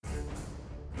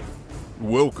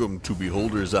Welcome to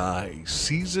Beholder's Eye,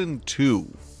 Season 2.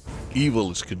 Evil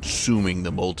is consuming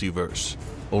the multiverse.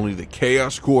 Only the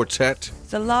Chaos Quartet,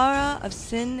 Zalara of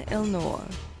Sin Ilnor,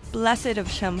 Blessed of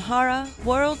Shamhara,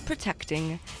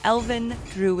 world-protecting, elven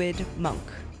druid monk.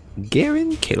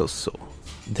 Garen Kelso,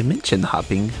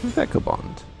 dimension-hopping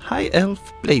vagabond, high elf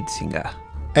bladesinger.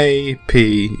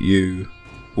 APU,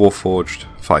 Warforged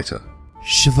fighter.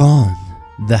 Siobhan,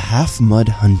 the half-mud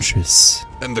huntress.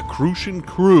 and the Crucian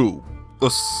Crew.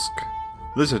 Usk,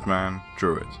 Lizardman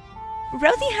Druid.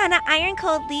 Rosie Hannah Iron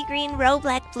Cold Lee Green Roe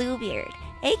Black Bluebeard,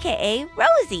 aka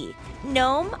Rosie,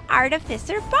 Gnome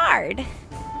Artificer Bard.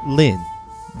 Lynn,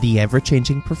 the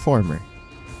ever-changing performer.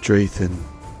 Drathan,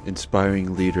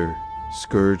 inspiring leader,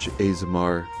 Scourge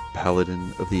Azamar,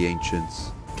 paladin of the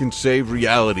ancients. Can save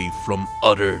reality from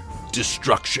utter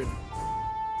destruction.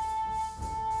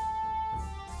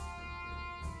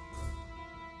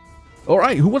 All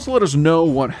right, who wants to let us know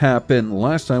what happened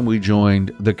last time we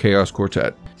joined the Chaos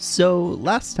Quartet? So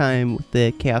last time with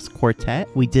the Chaos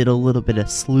Quartet, we did a little bit of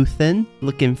sleuthing,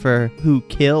 looking for who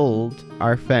killed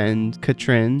our friend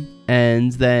Katrin,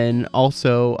 and then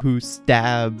also who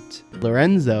stabbed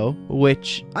Lorenzo,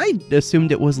 which I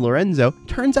assumed it was Lorenzo.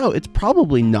 Turns out it's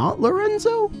probably not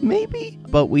Lorenzo, maybe?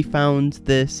 But we found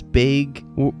this big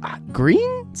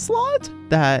green slot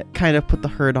that kind of put the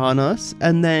hurt on us.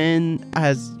 And then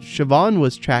as Siobhan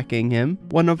was tracking him,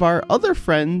 one of our other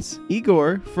friends,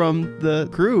 Igor from the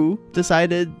crew,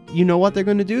 decided, you know what they're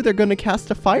going to do? They're going to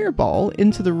cast a fireball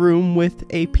into the room with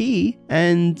AP,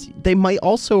 and they might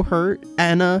also hurt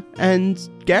Anna and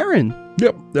Garen.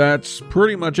 Yep, that's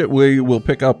pretty much it. We will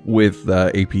pick up with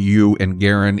APU and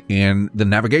Garen in the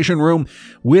navigation room.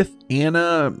 With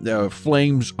Anna,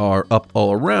 flames are up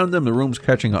all around them. The room's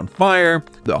catching on fire.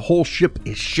 The whole ship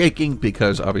is shaking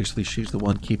because obviously she's the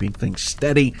one keeping things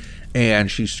steady, and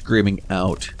she's screaming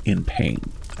out in pain.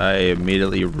 I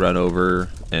immediately run over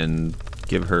and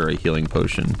give her a healing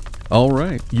potion. All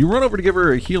right. You run over to give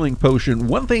her a healing potion.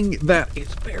 One thing that is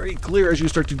very clear as you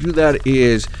start to do that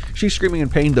is she's screaming in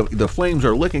pain. The flames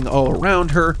are licking all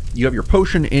around her. You have your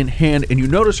potion in hand, and you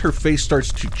notice her face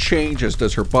starts to change, as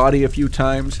does her body a few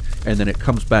times, and then it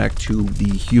comes back to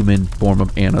the human form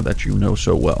of Anna that you know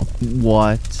so well.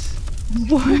 What?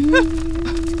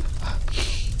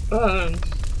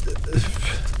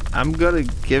 I'm gonna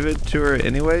give it to her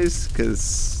anyways,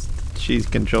 because she's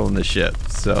controlling the ship,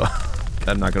 so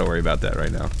I'm not gonna worry about that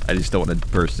right now. I just don't want to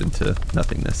burst into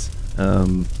nothingness.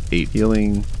 8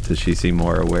 healing. Does she seem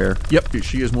more aware? Yep,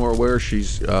 she is more aware.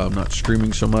 She's not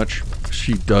screaming so much.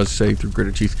 She does say through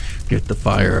gritted teeth, "Get the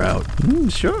fire out."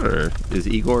 Sure. Is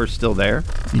Igor still there?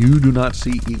 You do not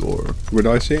see Igor. Would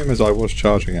I see him as I was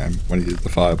charging at him when he did the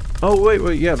fire? Oh,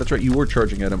 wait, yeah, that's right. You were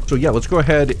charging at him. So, yeah, let's go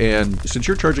ahead and, since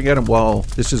you're charging at him while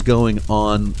this is going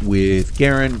on with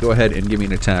Garen, go ahead and give me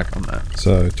an attack on that.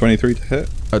 So 23 to hit.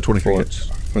 23 hits.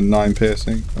 For 9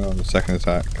 piercing. The second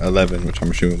attack, 11, which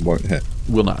I'm assuming won't hit.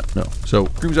 Will not, no. So,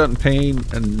 screams out in pain,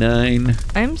 a 9.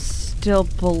 I'm still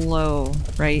below,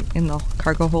 right, in the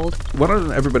cargo hold. Why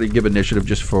don't everybody give initiative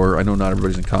just for, I know not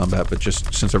everybody's in combat, but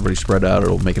just since everybody's spread out,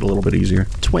 it'll make it a little bit easier.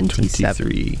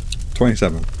 23.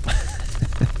 27.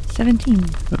 17.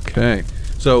 Okay.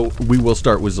 So we will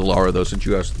start with Zalara, though, since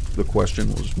you asked the question.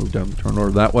 We'll just move down the turn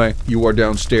order that way. You are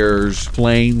downstairs.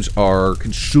 Flames are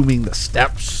consuming the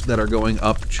steps that are going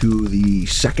up to the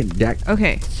second deck.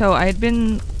 Okay, so I had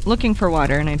been looking for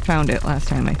water, and I'd found it last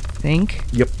time, I think.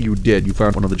 Yep, you did. You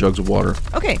found one of the jugs of water.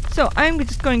 Okay, so I'm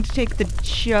just going to take the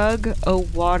jug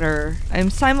of water. I'm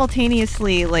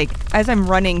simultaneously, as I'm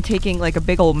running, taking, a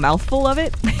big old mouthful of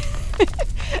it.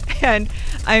 And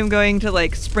I'm going to,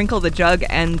 sprinkle the jug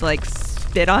and,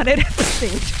 spit on it at the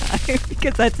same time,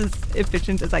 because that's as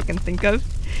efficient as I can think of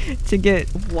to get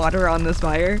water on this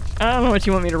fire. I don't know what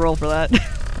you want me to roll for that.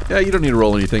 Yeah, you don't need to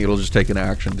roll anything. It'll just take an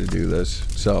action to do this.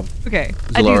 So, okay,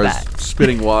 I do Zalara's that.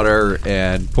 spitting water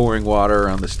and pouring water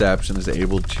on the steps and is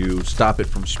able to stop it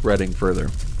from spreading further.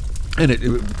 And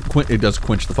it does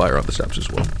quench the fire on the steps as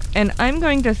well. And I'm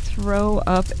going to throw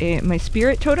up my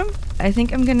spirit totem. I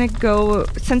think I'm going to go,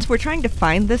 since we're trying to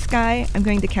find this guy, I'm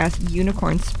going to cast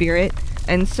Unicorn Spirit.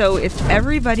 And so it's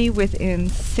everybody within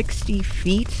 60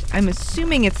 feet. I'm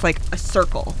assuming it's a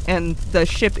circle, and the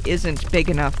ship isn't big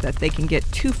enough that they can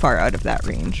get too far out of that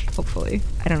range, hopefully.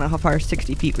 I don't know how far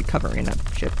 60 feet would cover in a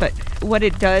ship, but what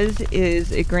it does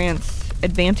is it grants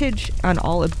advantage on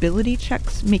all ability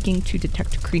checks making to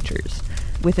detect creatures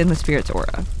within the spirit's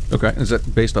aura. Okay, is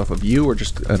that based off of you or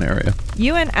just an area?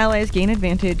 You and allies gain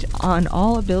advantage on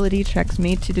all ability checks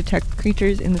made to detect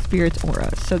creatures in the spirit's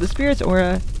aura. So the spirit's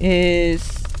aura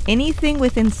is anything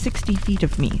within 60 feet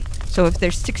of me. So if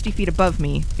they're 60 feet above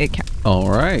me, it counts. All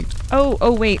right.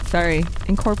 Oh, wait, sorry.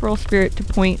 Incorporeal spirit to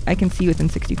point, I can see within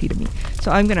 60 feet of me. So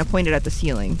I'm going to point it at the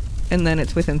ceiling, and then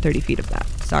it's within 30 feet of that.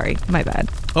 Sorry, my bad.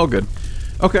 Oh, good.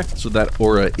 Okay, so that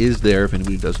aura is there if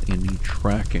anybody does any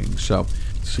tracking. So,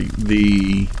 let's see,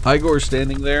 the Igor's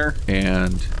standing there,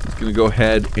 and he's going to go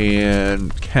ahead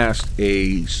and cast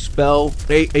a spell.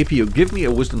 APU, give me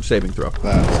a wisdom saving throw.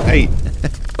 That's 8.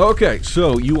 Okay,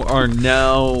 so you are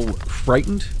now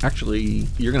frightened. Actually,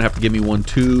 you're going to have to give me one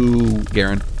too,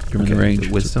 Garen. You're in the range.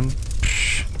 Wisdom.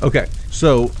 Okay,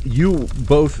 so you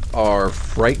both are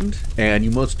frightened, and you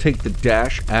must take the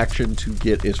dash action to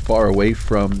get as far away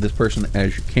from this person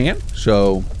as you can.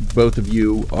 So both of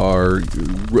you are,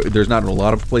 there's not a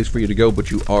lot of place for you to go,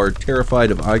 but you are terrified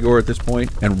of Igor at this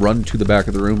point, and run to the back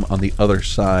of the room on the other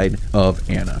side of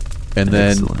Anna. And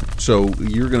then, so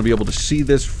you're going to be able to see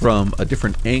this from a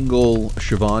different angle,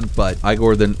 Siobhan, but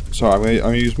Igor then... Sorry, I'm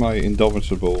going to use my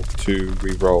Indomitable to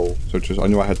re-roll. So just, I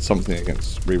knew I had something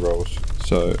against re-rolls.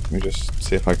 So let me just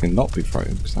see if I can not be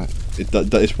frightened, because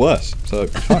it's worse. So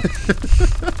it's fine.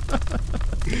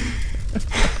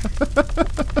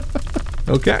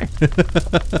 Okay.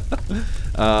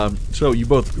 So you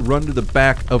both run to the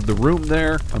back of the room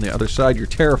there. On the other side, you're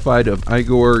terrified of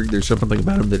Igor. There's something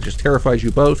about him that just terrifies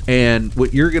you both. And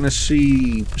what you're going to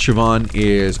see, Siobhan,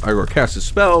 is Igor casts a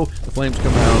spell. The flames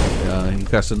come out. He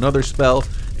casts another spell,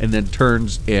 and then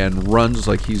turns and runs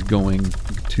like he's going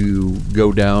to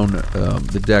go down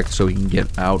the deck so he can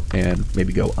get out and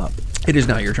maybe go up. It is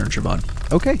now your turn, Siobhan.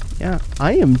 Okay, yeah.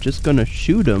 I am just going to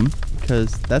shoot him,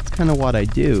 because that's kind of what I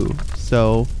do.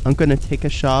 So I'm going to take a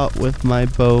shot with my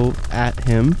bow at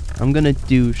him. I'm going to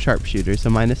do sharpshooter, so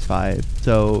 -5.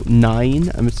 So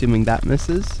 9, I'm assuming that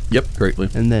misses. Yep, greatly.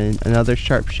 And then another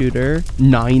sharpshooter,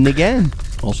 9 again.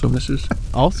 Also misses.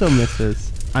 Also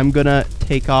misses. I'm going to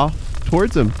take off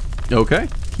towards him. Okay.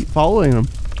 Keep following him.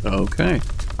 Okay.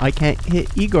 I can't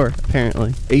hit Igor,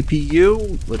 apparently.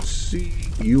 APU, let's see.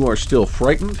 You are still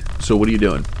frightened. So what are you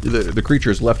doing? The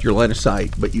creature has left your line of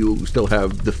sight, but you still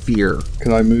have the fear.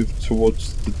 Can I move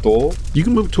towards the door? You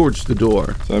can move towards the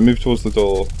door. So I move towards the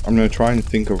door. I'm going to try and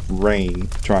think of rain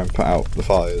to try and put out the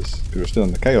fires, because we're still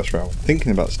in the Chaos Realm.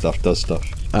 Thinking about stuff does stuff.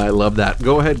 I love that.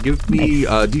 Go ahead, give me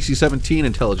DC 17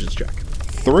 intelligence check.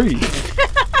 3.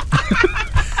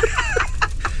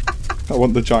 I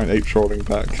want the giant ape trolling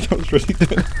back. That was really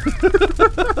good.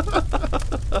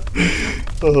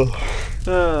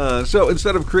 So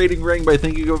instead of creating rain by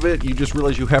thinking of it, you just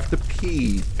realize you have to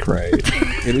pee. Great.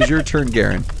 It is your turn,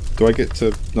 Garen. Do I get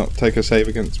to not take a save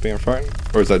against being frightened?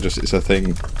 Or is that just, it's a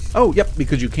thing? Oh, yep,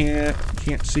 because you can't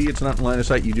see, it's not in line of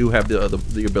sight. You do have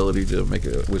the ability to make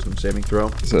a wisdom saving throw.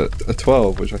 It's a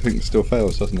 12, which I think still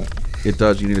fails, doesn't it? It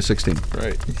does. You need a 16.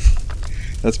 Right.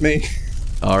 That's me.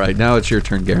 All right, now it's your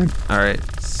turn, Garen. All right,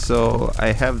 so I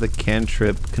have the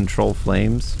cantrip Control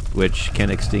Flames, which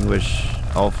can extinguish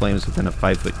all flames within a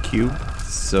 5-foot cube.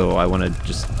 So I want to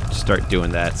just start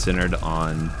doing that centered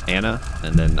on Anna,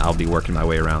 and then I'll be working my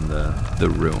way around the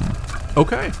room.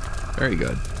 Okay, very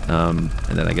good. And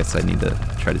then I guess I need to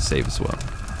try to save as well.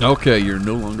 Okay, you're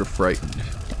no longer frightened.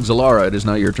 Zalara, it is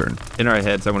now your turn. In our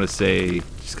heads, I want to say,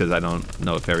 just because I don't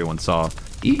know if everyone saw,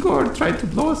 Igor tried to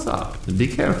blow us up. Be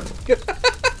careful.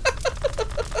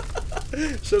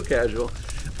 So casual.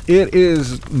 It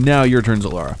is now your turn,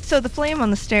 Zalara. So the flame on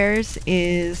the stairs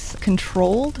is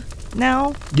controlled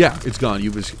now? Yeah, it's gone.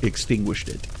 You've extinguished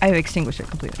it. I've extinguished it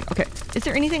completely. Okay. Is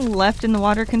there anything left in the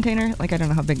water container? Like, I don't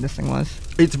know how big this thing was.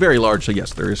 It's very large, so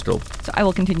yes, there is still. So I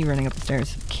will continue running up the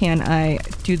stairs. Can I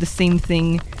do the same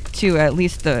thing to at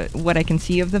least what I can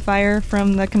see of the fire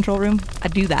from the control room? I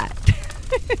do that.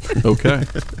 Okay.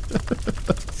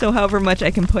 So however much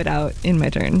I can put out in my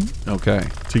turn. Okay.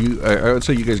 So I would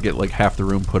say you guys get like half the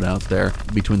room put out there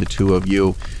between the two of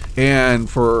you. And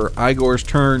for Igor's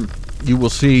turn, you will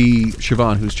see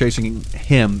Siobhan, who's chasing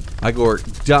him. Igor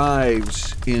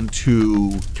dives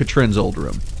into Katrin's old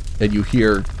room. And you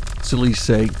hear Celise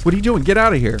say, "What are you doing? Get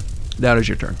out of here." That is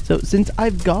your turn. So since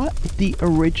I've got the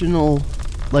original,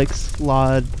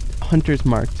 slot Hunter's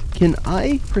marked, can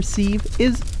I perceive,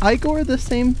 is Igor the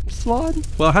same slot?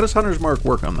 Well, how does Hunter's Mark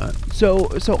work on that? So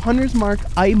Hunter's mark,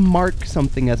 I mark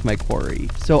something as my quarry.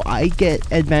 So I get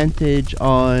advantage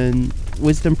on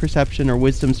wisdom perception or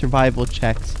wisdom survival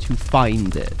checks to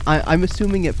find it. I'm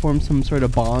assuming it forms some sort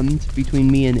of bond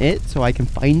between me and it, so I can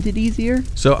find it easier.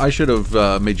 So I should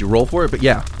have made you roll for it, but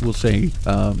yeah, we'll say,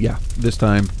 this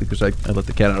time, because I let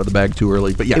the cat out of the bag too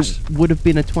early, but yes. It would have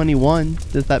been a 21.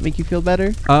 Does that make you feel better?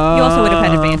 You also would have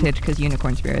had advantage because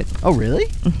unicorn spirit. Oh, really?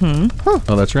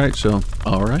 Oh, that's right. So,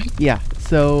 all right. Yeah.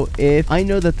 So if I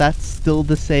know that that's still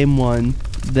the same one,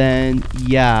 Then,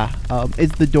 yeah.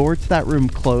 Is the door to that room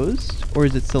closed, or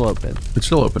is it still open? It's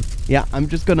still open. Yeah, I'm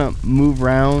just gonna move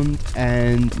around,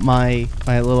 and my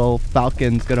little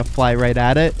falcon's gonna fly right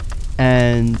at it,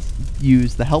 and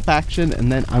use the help action,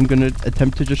 and then I'm gonna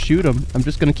attempt to just shoot him. I'm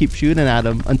just gonna keep shooting at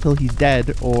him until he's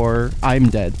dead or I'm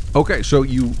dead. Okay, so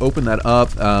you open that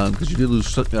up because you did lose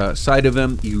sight of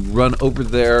him. You run over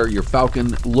there. Your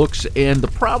falcon looks, and the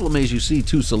problem is you see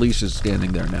 2 Salises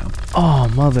standing there now. Oh,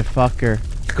 motherfucker.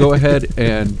 Go ahead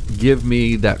and give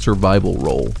me that survival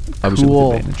roll. Obviously Cool.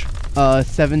 with advantage.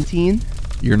 17.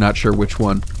 You're not sure which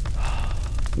one.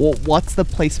 Well, what's the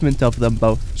placement of them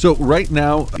both? So right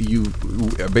now, you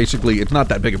basically, it's not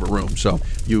that big of a room. So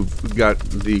you've got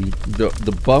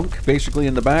the bunk basically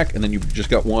in the back, and then you've just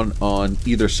got one on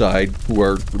either side who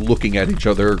are looking at each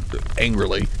other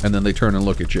angrily, and then they turn and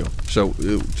look at you. So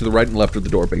to the right and left of the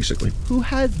door, basically. Who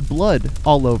has blood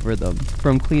all over them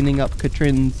from cleaning up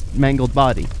Katrin's mangled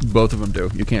body? Both of them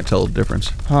do. You can't tell the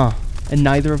difference. Huh. And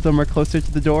neither of them are closer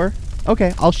to the door?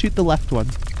 Okay, I'll shoot the left one.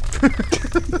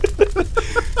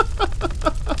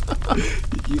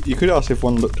 You could ask if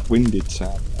one looked winded,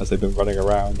 Sam, as they've been running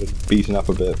around and beaten up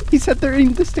a bit. He said they're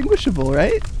indistinguishable,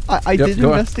 right? I Yep, did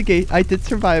go on. investigate. I did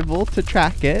survival to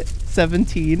track it.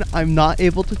 17. I'm not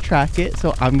able to track it,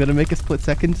 so I'm gonna make a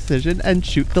split-second decision and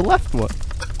shoot the left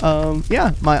one.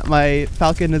 Yeah, my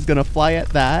falcon is gonna fly at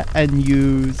that and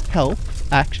use help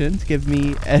action to give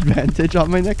me advantage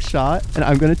on my next shot, and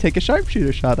I'm gonna take a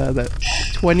sharpshooter shot at it.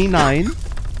 29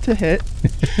 to hit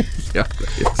Yeah.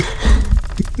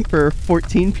 for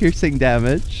 14 piercing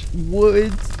damage.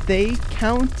 Would they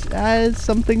count as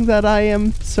something that I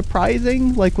am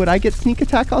surprising? Like, would I get sneak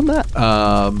attack on that?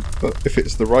 But if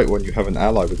it's the right one, you have an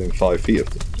ally within 5 feet of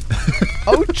them.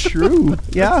 Oh, true.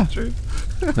 Yeah.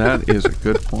 That is a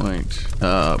good point.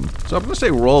 So I'm going to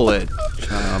say roll it,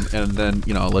 and then,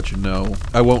 I'll let you know.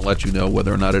 I won't let you know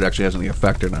whether or not it actually has any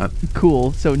effect or not.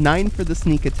 Cool. So 9 for the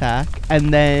sneak attack,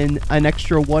 and then an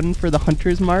extra 1 for the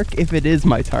hunter's mark if it is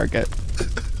my target.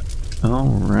 All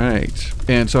right.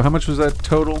 And so how much was that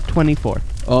total? 24.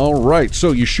 All right.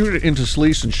 So you shoot it into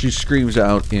Sleece, and she screams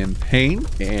out in pain.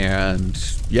 And,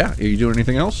 yeah, are you doing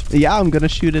anything else? Yeah, I'm going to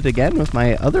shoot it again with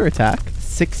my other attack.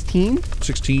 16.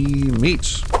 16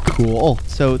 meets. Cool.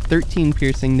 So 13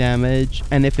 piercing damage,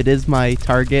 and if it is my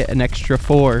target, an extra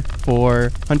 4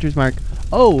 for hunter's mark.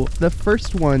 Oh, the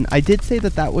first one, I did say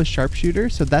that was sharpshooter,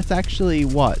 so that's actually,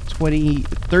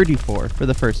 34 for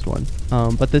the first one.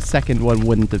 But the second one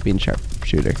wouldn't have been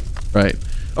sharpshooter. Right.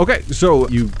 Okay, so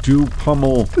you do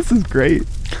pummel. This is great.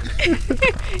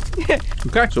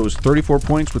 Okay, so it was 34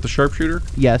 points with the sharpshooter.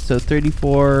 Yeah, so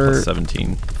 34... Plus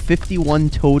 17. 51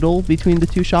 total between the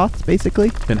 2 shots,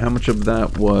 basically. And how much of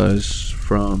that was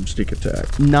from sneak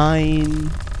attack? 9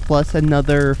 plus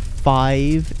another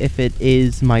 5 if it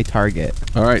is my target.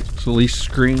 All right, so Lee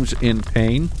screams in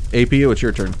pain. APU, it's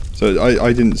your turn. So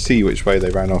I didn't see which way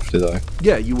they ran off, did I?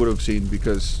 Yeah, you would have seen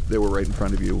because they were right in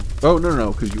front of you. Oh,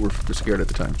 no, because you were scared at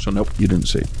the time. So nope, you didn't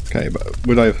see. Okay, but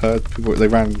would I have heard people? They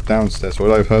ran downstairs.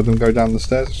 Would I have heard them go down the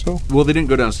stairs at all? Well, they didn't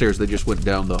go downstairs. They just went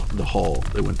down the hall.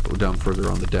 They went down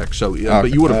further on the deck. So,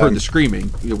 but you would have heard the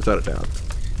screaming, without a doubt.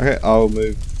 Okay, I'll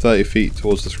move 30 feet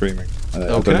towards the screaming. I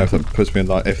don't know if that puts me in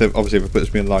line. If it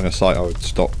puts me in line of sight, I would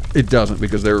stop. It doesn't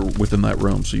because they're within that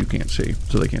room, so you can't see.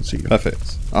 So they can't see you.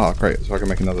 Perfect. Ah, great. So I can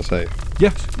make another save.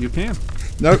 Yes, you can.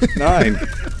 Nope, 9.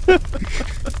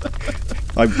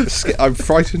 I'm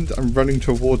frightened. I'm running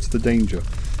towards the danger.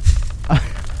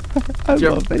 I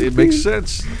love it. It makes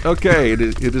sense. Okay, it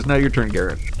is now your turn,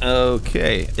 Garrett.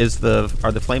 Okay.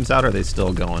 Are the flames out or are they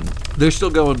still going? They're still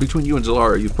going. Between you and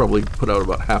Zalara, you've probably put out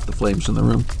about half the flames in the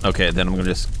room. Okay, then I'm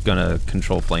just gonna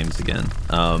control flames again.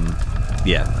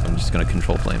 Yeah, I'm just gonna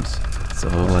control flames. That's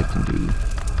all I can do.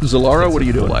 Zalara, what are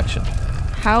you doing? Full action.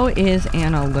 How is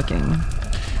Anna looking?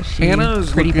 Is she Anna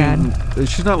is pretty looking, bad.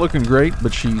 She's not looking great,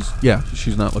 but she's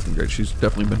not looking great. She's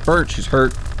definitely been burnt. She's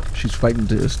hurt. She's fighting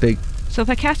to stay. So if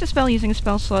I cast a spell using a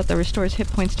spell slot that restores hit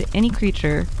points to any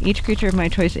creature, each creature of my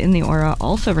choice in the aura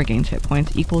also regains hit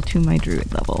points equal to my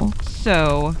druid level.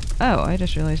 So, I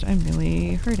just realized I'm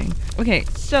really hurting. Okay,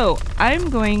 so I'm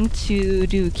going to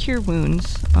do Cure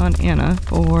Wounds on Anna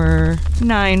for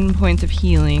 9 points of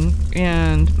healing,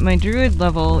 and my druid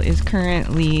level is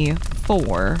currently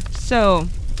 4. So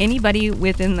anybody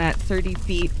within that 30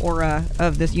 feet aura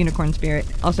of this unicorn spirit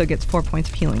also gets 4 points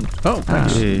of healing. Oh,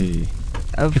 nice. Hey.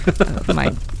 Of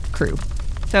my crew.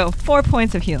 So 4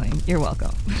 points of healing. You're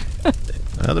welcome.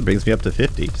 Well, that brings me up to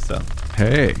 50, so.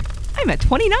 Hey. I'm at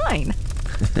 29.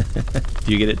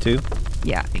 Do you get it too?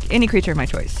 Yeah, any creature of my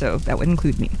choice, so that would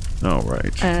include me. All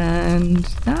right. And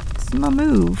that's my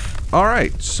move. All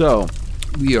right, so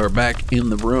We are back in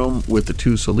the room with the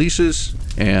two Salises,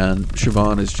 and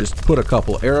Siobhan has just put a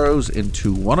couple arrows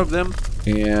into one of them,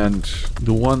 and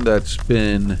the one that's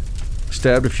been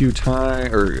stabbed a few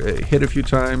times, or hit a few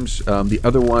times, the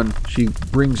other one, she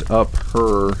brings up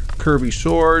her curvy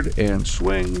sword and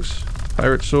swings.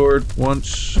 Pirate sword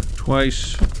once,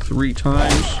 twice, 3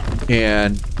 times,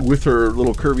 and with her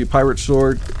little curvy pirate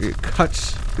sword, it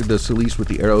cuts the Salise with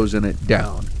the arrows in it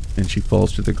down, and she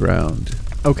falls to the ground.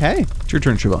 Okay. It's your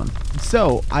turn, Siobhan.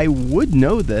 So, I would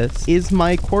know this. Is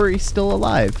my quarry still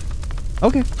alive?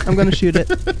 Okay, I'm gonna shoot it.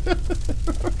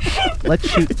 Let's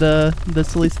shoot the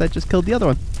Salise that just killed the other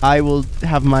one. I will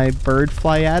have my bird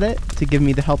fly at it to give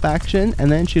me the help action,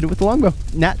 and then shoot it with the longbow.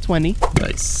 Nat 20.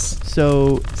 Nice.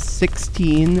 So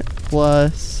 16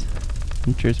 plus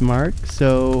Hunter's Mark,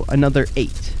 so another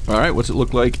 8. All right, what's it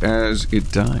look like as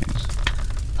it dies?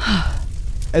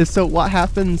 And so what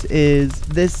happens is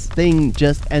this thing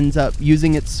just ends up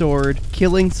using its sword,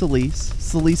 killing Salise.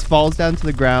 Salise falls down to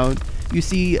the ground. You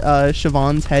see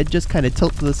Siobhan's head just kind of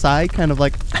tilt to the side, kind of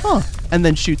like, huh, and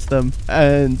then shoots them,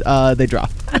 and they drop.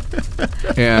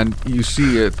 And you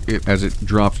see it as it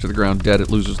drops to the ground dead, it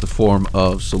loses the form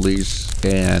of Salise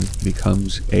and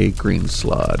becomes a green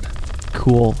slod.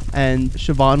 Cool. And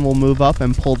Siobhan will move up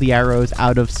and pull the arrows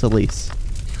out of Salise.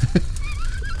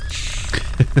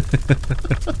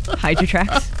 Hide your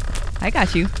tracks. I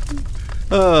got you.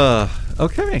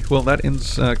 Okay, well, that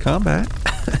ends combat.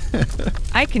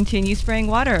 I continue spraying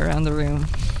water around the room.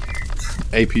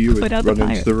 APU Put would out the run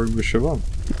into fire. the room with Siobhan.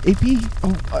 AP,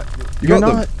 You you're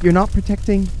got not. You're not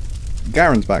protecting.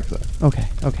 Garen's back there. Okay.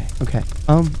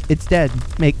 It's dead.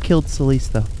 Killed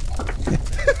Salise though.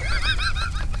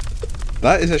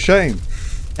 That is a shame.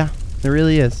 Yeah, it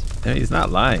really is. Yeah, he's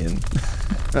not lying.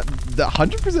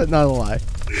 100% not a lie.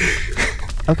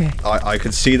 Okay. I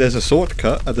can see there's a sword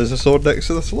cut, and there's a sword next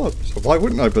to the slot. So why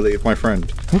wouldn't I believe my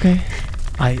friend? Okay.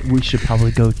 We should probably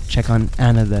go check on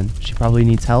Anna then. She probably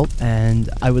needs help, and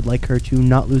I would like her to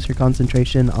not lose her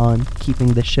concentration on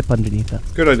keeping the ship underneath us.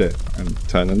 Good idea. And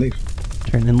turn and leave.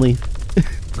 Turn and leave.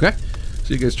 Okay,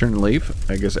 so you guys turn and leave.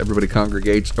 I guess everybody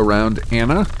congregates around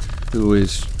Anna, who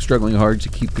is struggling hard to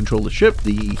keep control of the ship.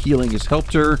 The healing has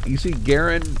helped her. You see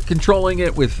Garen controlling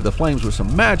it with the flames with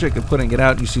some magic and putting it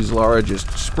out. You see Zalara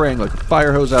just spraying like a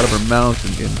fire hose out of her mouth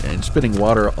and spitting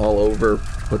water all over,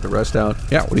 put the rest out.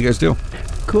 Yeah, what do you guys do?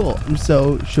 Cool.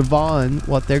 So Siobhan,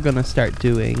 what they're gonna start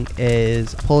doing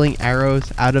is pulling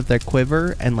arrows out of their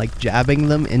quiver and like jabbing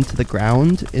them into the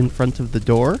ground in front of the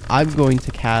door. I'm going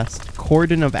to cast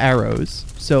Cordon of Arrows.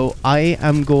 So I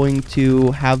am going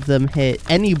to have them hit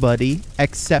anybody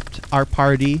except our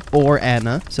party or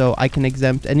Anna. So I can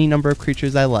exempt any number of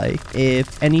creatures I like.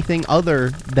 If anything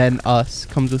other than us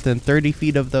comes within 30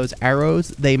 feet of those arrows,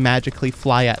 they magically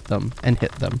fly at them and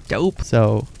hit them. Dope.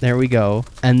 So there we go.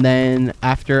 And then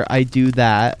after I do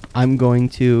that, I'm going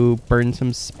to burn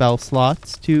some spell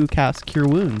slots to cast Cure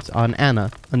Wounds on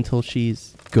Anna until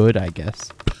she's good, I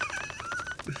guess.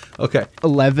 Okay.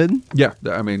 11. Yeah,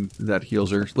 I mean, that heals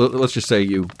her. Let's just say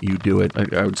you do it.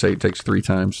 I would say it takes 3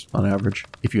 times on average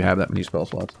if you have that many spell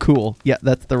slots. Cool. Yeah,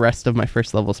 that's the rest of my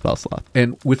first level spell slot.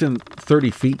 And within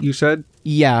 30 feet, you said?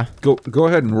 Yeah. Go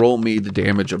ahead and roll me the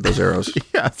damage of those arrows.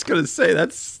 Yeah, I was gonna say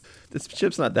this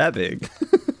ship's not that big.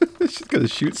 She's gonna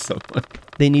shoot someone.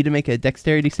 They need to make a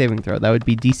dexterity saving throw. That would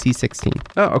be DC 16.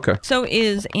 Oh, okay. So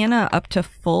is Anna up to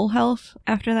full health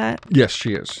after that? Yes,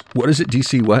 she is. What is it?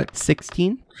 DC what?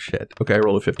 16? Shit. Okay, I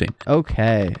rolled a 15.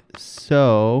 Okay,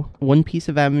 so one piece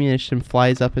of ammunition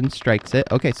flies up and strikes it.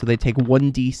 Okay, so they take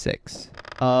 1d6.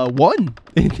 1!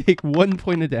 They take 1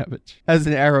 point of damage as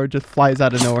an arrow just flies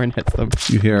out of nowhere and hits them.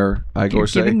 You hear Igor You're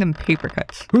say, giving them paper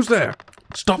cuts. "Who's there?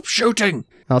 Stop shooting!"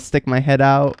 I'll stick my head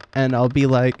out and I'll be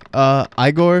like,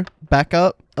 Igor, back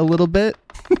up a little bit.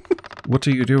 What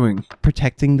are you doing?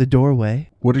 Protecting the doorway.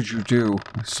 What did you do?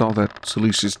 I saw that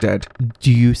Salise is dead.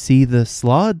 Do you see the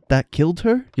slod that killed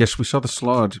her? Yes, we saw the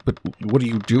slod, but what are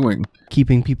you doing?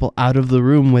 Keeping people out of the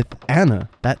room with Anna.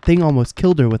 That thing almost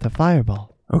killed her with a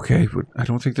fireball. Okay, but I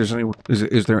don't think there's anyone...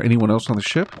 Is there anyone else on the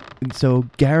ship? So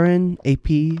Garen, AP,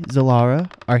 Zalara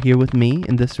are here with me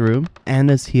in this room.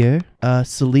 Anna's here.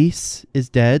 Salise is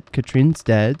dead. Katrine's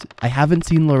dead. I haven't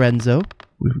seen Lorenzo.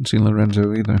 We haven't seen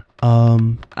Lorenzo either.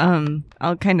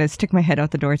 I'll kind of stick my head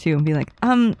out the door too and be like,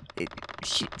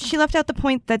 she left out the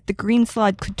point that the green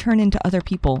slod could turn into other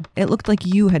people. It looked like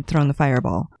you had thrown the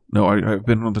fireball. No, I've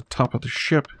been on the top of the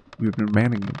ship. We've been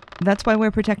manning it. That's why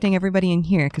we're protecting everybody in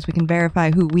here, because we can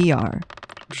verify who we are.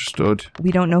 Understood.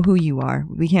 We don't know who you are.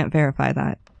 We can't verify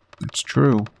that. It's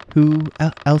true. Who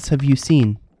else have you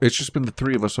seen? It's just been the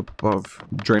three of us above.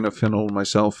 Draina, Fennel, and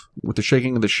myself. With the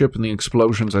shaking of the ship and the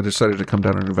explosions, I decided to come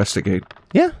down and investigate.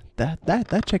 Yeah,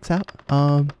 that checks out.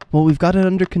 Well, we've got it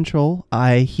under control.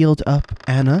 I healed up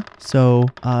Anna, so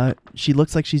she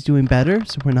looks like she's doing better,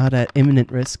 so we're not at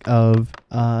imminent risk of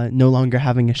no longer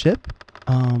having a ship.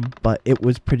 But it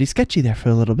was pretty sketchy there for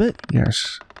a little bit.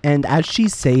 Yes. And as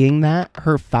she's saying that,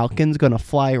 her falcon's gonna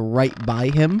fly right by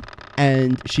him,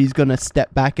 and she's gonna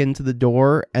step back into the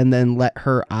door and then let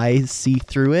her eyes see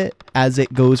through it as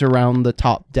it goes around the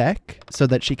top deck so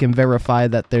that she can verify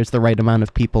that there's the right amount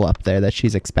of people up there that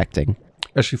she's expecting.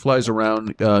 As she flies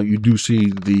around, you do see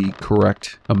the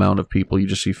correct amount of people. You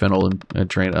just see Fennel and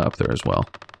Draina up there as well.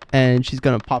 And she's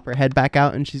gonna pop her head back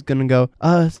out and she's gonna go,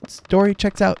 story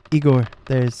checks out, Igor.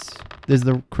 There's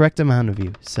the correct amount of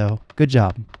you, so good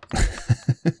job.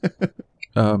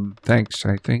 Thanks,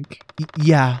 I think.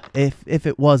 Yeah, if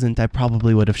it wasn't, I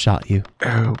probably would have shot you.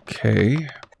 Okay.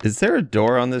 Is there a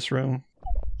door on this room?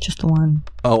 Just one.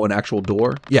 Oh, an actual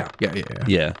door? Yeah.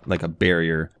 Yeah, like a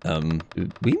barrier.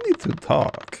 We need to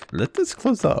talk. Let us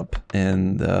close up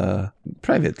and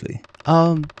privately.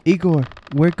 Igor,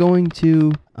 we're going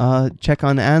to check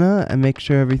on Anna and make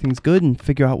sure everything's good and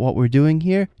figure out what we're doing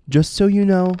here. Just so you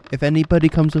know, if anybody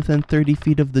comes within 30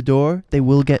 feet of the door, they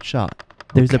will get shot.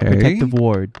 There's a protective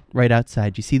ward right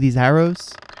outside. You see these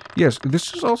arrows? Yes,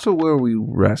 this is also where we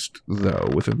rest, though,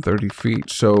 within 30 feet,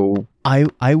 so...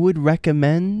 I would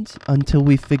recommend, until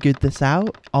we figured this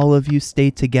out, all of you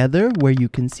stay together where you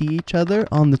can see each other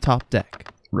on the top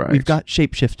deck. Right. We've got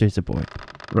shapeshifters aboard.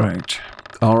 Right.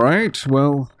 All right,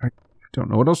 well, I don't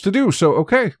know what else to do, so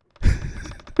okay.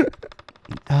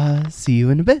 See you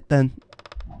in a bit, then.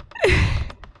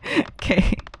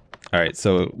 Okay. All right,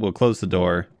 so we'll close the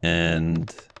door,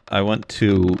 and I want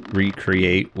to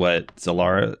recreate what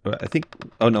Zalara, I think,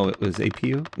 oh no, it was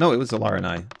APU? No, it was Zalara and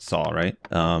I saw, right?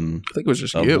 I think it was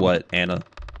just of you. What Anna?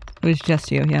 It was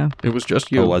just you, yeah. It was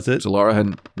just you. Oh, was it? Zalara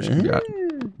hadn't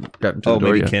gotten to the door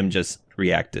maybe yet. Kim just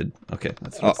reacted. Okay.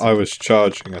 That's what I was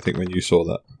charging, I think, when you saw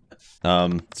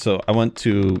that. So I want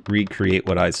to recreate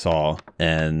what I saw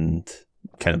and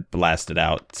kind of blast it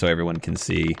out so everyone can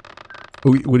see.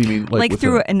 What do you mean? Like with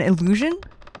through an illusion?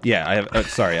 Yeah, I have. I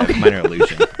have minor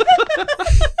illusion.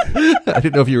 I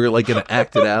didn't know if you were like going to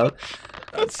act it out.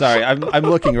 Sorry, I'm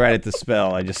looking right at the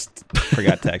spell. I just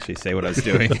forgot to actually say what I was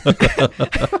doing. I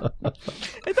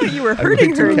thought you were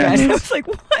hurting her again. I was like,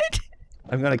 what?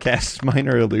 I'm going to cast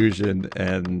minor illusion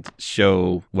and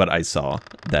show what I saw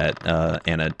that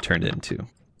Anna turned into,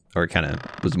 or kind of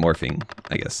was morphing,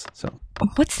 I guess. So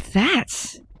What's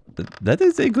that? that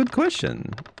is a good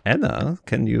question. Anna,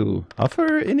 can you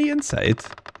offer any insight?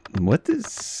 What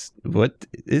is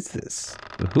this?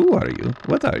 Who are you?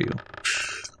 What are you?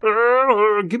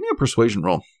 Give me a persuasion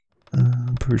roll.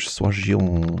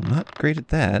 Persuasion. Not great at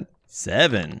that.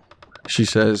 7. She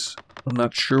says, I'm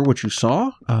not sure what you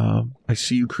saw. I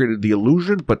see you created the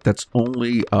illusion, but that's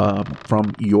only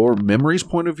from your memory's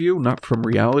point of view, not from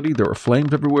reality. There were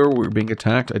flames everywhere. We were being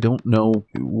attacked. I don't know.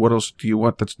 What else do you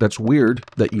want? That's weird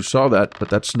that you saw that, but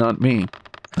that's not me.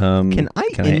 Can I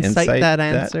insight that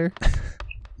answer?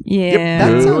 Yeah.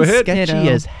 That sounds ahead. sketchy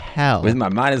Ditto. as hell. With my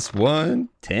 -1,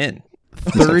 10.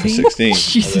 30? 16.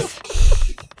 Jesus.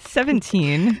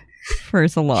 17 for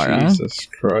Zalara. Jesus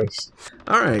Christ.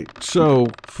 All right. So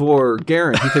for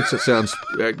Garen, he thinks it sounds,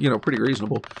 pretty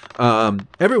reasonable.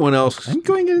 Everyone else, I'm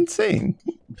going insane.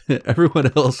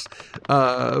 everyone else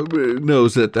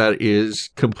knows that is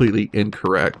completely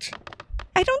incorrect.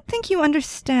 I don't think you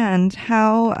understand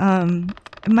how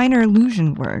minor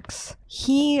illusion works.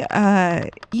 He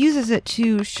uses it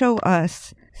to show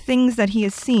us things that he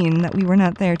has seen that we were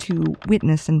not there to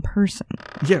witness in person.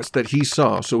 Yes, that he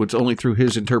saw. So it's only through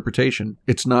his interpretation.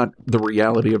 It's not the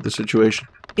reality of the situation.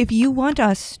 If you want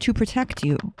us to protect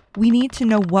you, we need to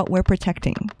know what we're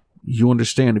protecting. You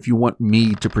understand, if you want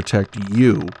me to protect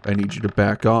you, I need you to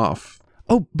back off.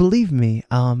 Oh, believe me,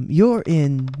 you're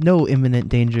in no imminent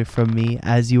danger from me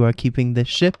as you are keeping the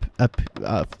ship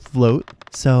afloat.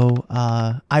 So,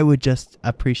 I would just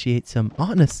appreciate some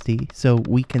honesty so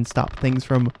we can stop things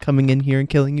from coming in here and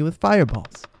killing you with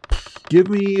fireballs. Give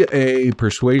me a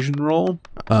persuasion roll.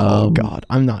 Oh, God,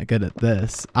 I'm not good at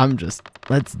this.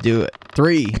 Let's do it.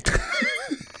 3.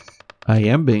 I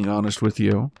am being honest with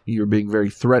you. You're being very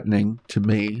threatening to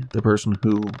me, the person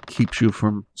who keeps you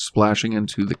from splashing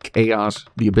into the chaos,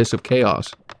 the abyss of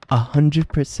chaos.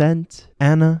 100%.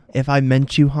 Anna, if I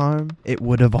meant you harm, it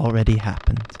would have already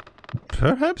happened.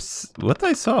 Perhaps what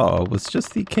I saw was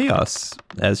just the chaos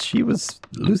as she was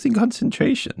losing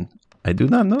concentration. I do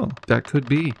not know. That could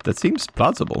be. That seems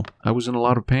plausible. I was in a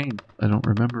lot of pain. I don't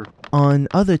remember. On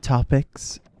other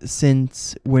topics,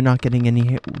 since we're not getting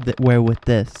anywhere with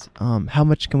this, how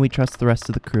much can we trust the rest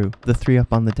of the crew? The 3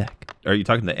 up on the deck. Are you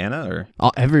talking to Anna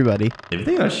or? Everybody. If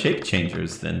they are shape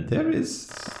changers, then there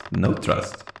is no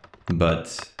trust.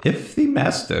 But if the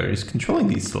master is controlling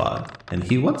the slot and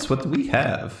he wants what we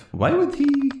have, why would he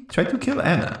try to kill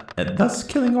Anna and thus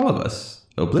killing all of us,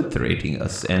 obliterating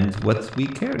us and what we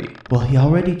carry? Well, he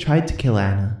already tried to kill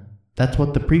Anna. That's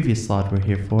what the previous slot were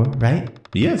here for, right?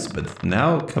 Yes, but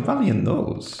now Cavalian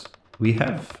knows. We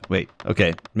have... Wait,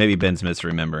 okay, maybe Ben's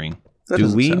misremembering. That do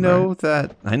doesn't we sound know right.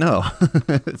 that... I know.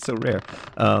 It's so rare.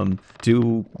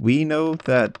 Do we know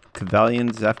that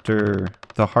Cavalian's after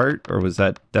the heart? Or was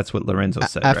that's what Lorenzo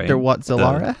said, right? After what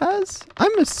Zalara has?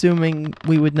 I'm assuming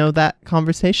we would know that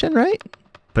conversation, right?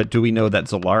 But do we know that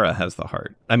Zalara has the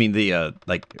heart? I mean, the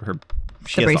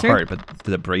she The has the bracer? heart, but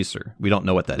the bracer. We don't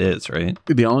know what that is, right?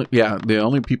 The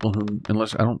only people who,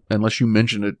 unless you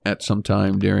mentioned it at some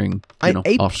time during, off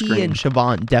AP screen. and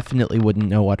Siobhan definitely wouldn't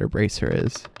know what her bracer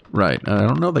is. Right. I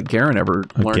don't know that Garen ever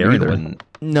learned Garen either. wouldn't.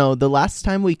 No, the last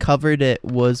time we covered it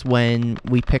was when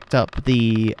we picked up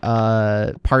the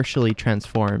partially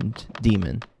transformed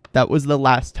demon. That was the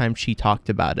last time she talked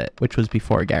about it, which was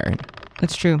before Garen.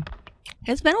 That's true.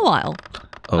 It's been a while.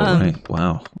 Oh, right.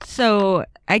 Wow. So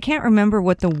I can't remember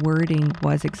what the wording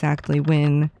was exactly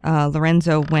when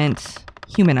Lorenzo went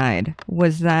human-eyed.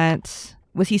 Was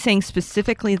he saying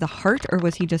specifically the heart, or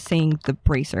was he just saying the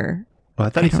bracer? Well, I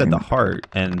thought he don't said the remember. heart,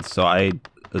 and so I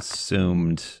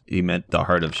assumed he meant the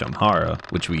heart of Shamhara,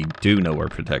 which we do know we're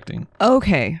protecting.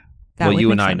 Okay. That Well, would you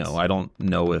make and I sense. know. I don't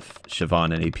know if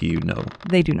Siobhan and APU know.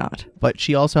 They do not. But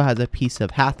she also has a piece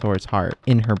of Hathor's heart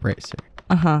in her bracer.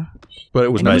 Uh-huh. But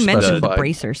it was And not he mentioned the specified.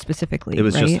 bracer specifically, It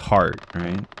was right? just heart,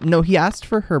 right? No, he asked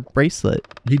for her bracelet.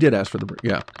 He did ask for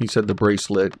the he said the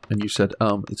bracelet, and you said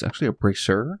it's actually a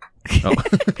bracer. Oh.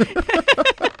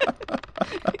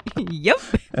 Yep.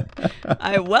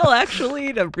 Actually,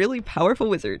 a really powerful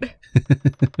wizard.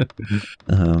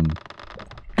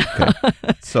 Okay.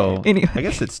 So Anyway. I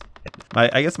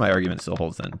guess my argument still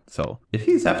holds then. So if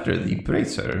he's after the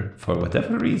bracer for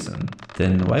whatever reason,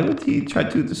 then why would he try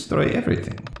to destroy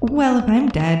everything? Well, if I'm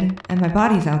dead and my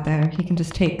body's out there, he can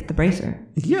just take the bracer.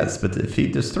 Yes, but if he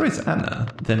destroys Anna,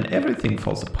 then everything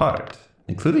falls apart,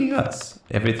 including us,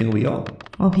 everything we own.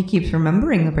 Well, if he keeps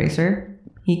remembering the bracer,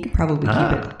 he could probably keep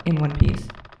Ah. it in one piece.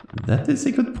 That is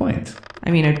a good point.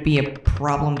 I mean, it'd be a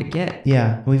problem to get.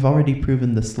 Yeah, we've already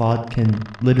proven the slot can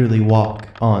literally walk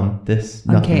on this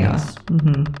On nothingness. chaos.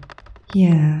 Mm-hmm.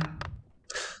 Yeah.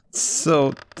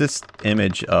 So this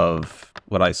image of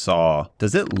what I saw,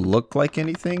 does it look like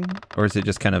anything? Or is it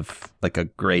just kind of like a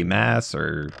gray mass?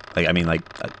 Or,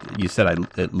 you said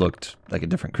it looked like a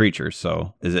different creature.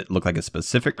 So does it look like a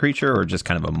specific creature or just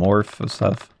kind of a morph of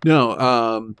stuff? No,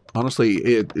 honestly,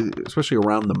 it especially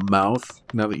around the mouth.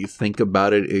 Now that you think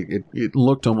about it, it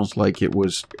looked almost like it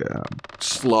was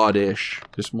slot-ish,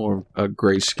 just more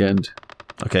gray-skinned.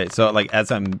 Okay, so as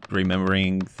I'm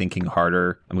thinking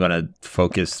harder, I'm going to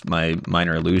focus my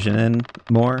minor illusion in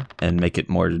more and make it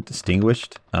more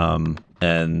distinguished.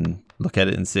 And look at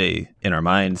it and say, in our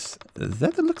minds,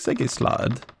 that looks like a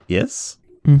slod. Yes?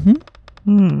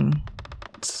 Mm-hmm.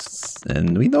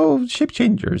 And we know shape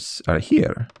changers are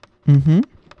here. Mm-hmm.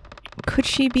 Could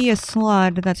she be a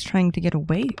slod that's trying to get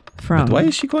away from... But why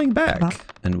is she going back? Well-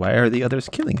 And why are the others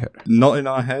killing her? Not in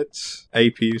our heads.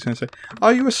 AP is going to say,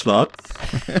 "Are you a slut?"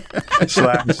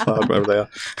 Slug, whatever they are.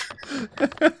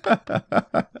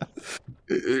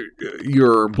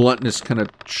 Your bluntness kind of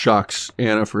shocks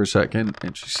Anna for a second,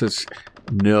 and she says,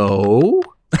 "No."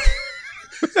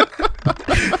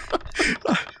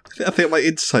 I think I might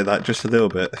insight that just a little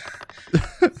bit.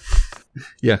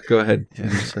 Yeah, go ahead.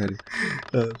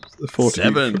 14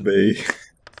 7. for me.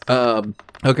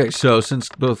 Okay, so since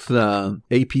both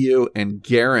APU and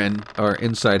Garen are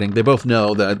inciting, they both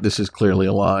know that this is clearly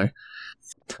a lie.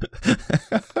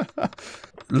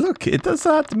 Look, it does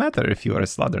not matter if you are a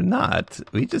slot or not.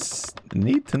 We just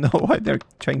need to know why they're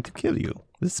trying to kill you,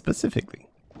 specifically.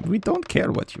 We don't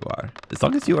care what you are. As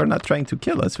long as you are not trying to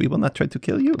kill us, we will not try to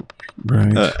kill you.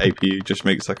 Right. APU just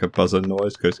makes like a buzzer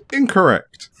noise, goes,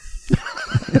 "Incorrect."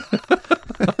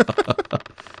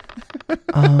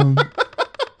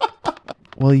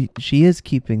 Well, she is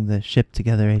keeping the ship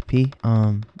together, AP.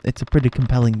 It's a pretty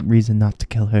compelling reason not to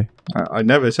kill her. I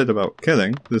never said about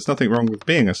killing. There's nothing wrong with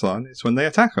being a slan. It's when they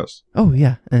attack us. Oh,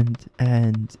 yeah, and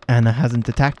Anna hasn't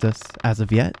attacked us as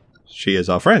of yet. She is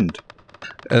our friend.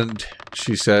 And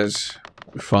she says,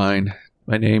 "Fine.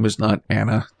 My name is not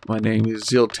Anna. My name is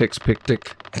Ziltix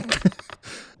Pictic.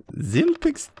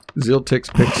 Zilpix?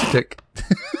 Ziltix Picstick.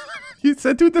 You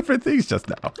said 2 different things just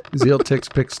now. Ziltix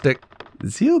Picstick.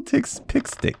 Zealtix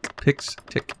Pickstick. Pix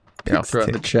tick. Yeah, I'll throw it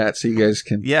in the chat so you guys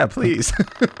can. Yeah, please.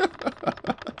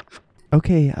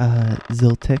 Okay,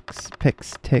 Ziltix,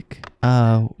 Pixtick.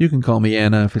 You can call me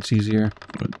Anna if it's easier.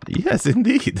 Yes,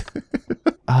 indeed.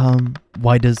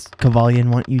 Why does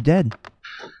Kavalion want you dead?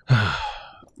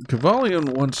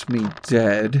 Kavalion wants me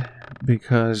dead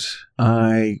because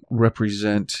I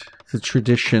represent the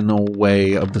traditional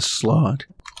way of the Slod.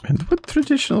 And what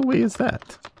traditional way is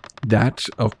that? That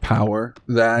of power,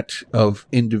 that of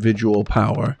individual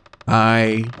power.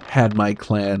 I had my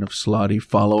clan of Slotty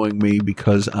following me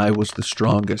because I was the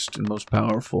strongest and most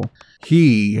powerful.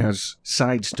 He has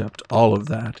sidestepped all of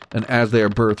that, and as they are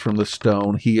birthed from the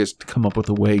stone, he has come up with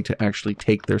a way to actually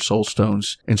take their soul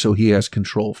stones, and so he has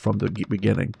control from the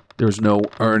beginning. There is no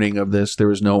earning of this,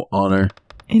 there is no honor.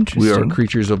 Interesting. We are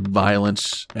creatures of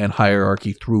violence and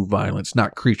hierarchy through violence,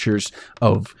 not creatures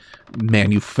of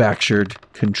manufactured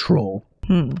control.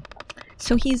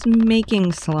 So he's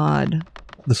making Slod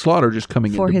The Slaughter just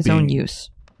coming for into his being. own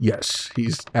use. Yes,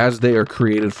 as they are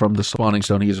created from the spawning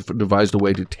stone, he has devised a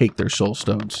way to take their soul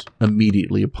stones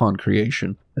immediately upon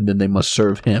creation, and then they must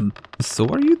serve him. So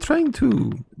are you trying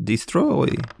to destroy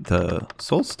the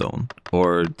soul stone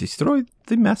or destroy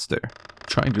the master?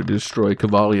 Trying to destroy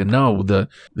Kavalion. No, the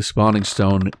spawning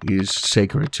stone is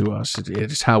sacred to us. It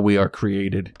is how we are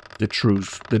created. The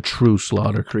true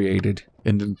slaughter created.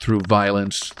 And then through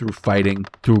violence, through fighting,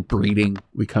 through breeding,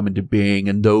 we come into being.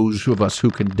 And those of us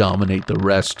who can dominate the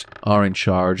rest are in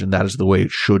charge, and that is the way it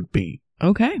should be.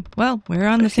 Okay, well, we're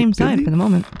on the same side for the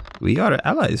moment. We are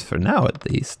allies for now, at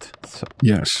least. So.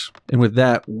 Yes. And with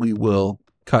that, we will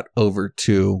cut over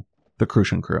to the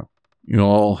Crucian crew. You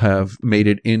all have made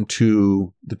it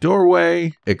into the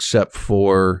doorway, except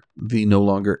for the no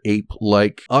longer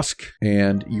ape-like Usk,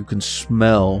 and you can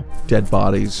smell dead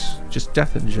bodies, just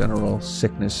death in general,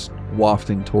 sickness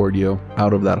wafting toward you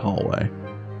out of that hallway.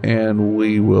 And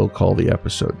we will call the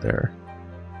episode there.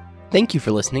 Thank you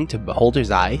for listening to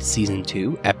Beholder's Eye, Season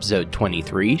 2, Episode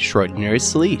 23, Schrodinger's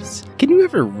Sleaze. Can you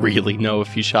ever really know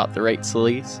if you shot the right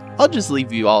sleaze? I'll just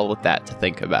leave you all with that to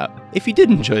think about. If you did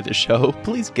enjoy the show,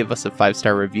 please give us a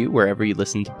 5-star review wherever you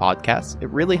listen to podcasts. It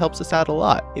really helps us out a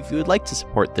lot. If you would like to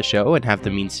support the show and have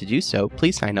the means to do so,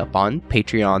 please sign up on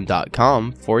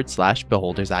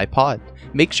patreon.com/Beholder'sEyePod.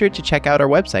 Make sure to check out our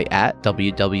website at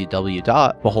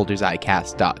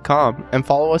www.beholderseyecast.com and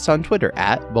follow us on Twitter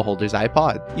at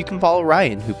BeholdersEyePod. You can follow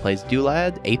Ryan, who plays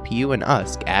Dulad, APU, and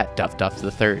Usk at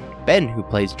DuffDuff3rd. Ben, who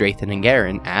plays Draythan and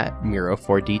Garen at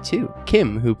Miro4D2.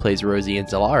 Kim, who plays Rosie and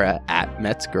Zalara at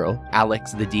Metzgirl.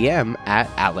 Alex the DM at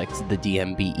Alex the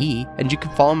DMBE. And you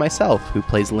can follow myself, who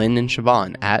plays Lynn and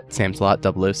Siobhan at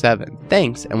Samslot007.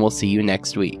 Thanks, and we'll see you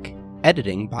next week.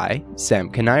 Editing by Sam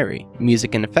Canary.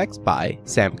 Music and effects by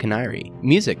Sam Canary.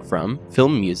 Music from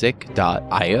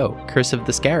filmmusic.io. Curse of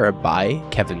the Scarab by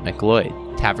Kevin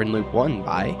McLeod. Tavern Loop 1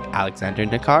 by Alexander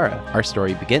Nakara. Our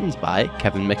Story Begins by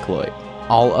Kevin McLeod.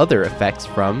 All other effects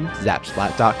from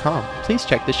Zapsplat.com. Please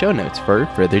check the show notes for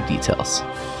further details.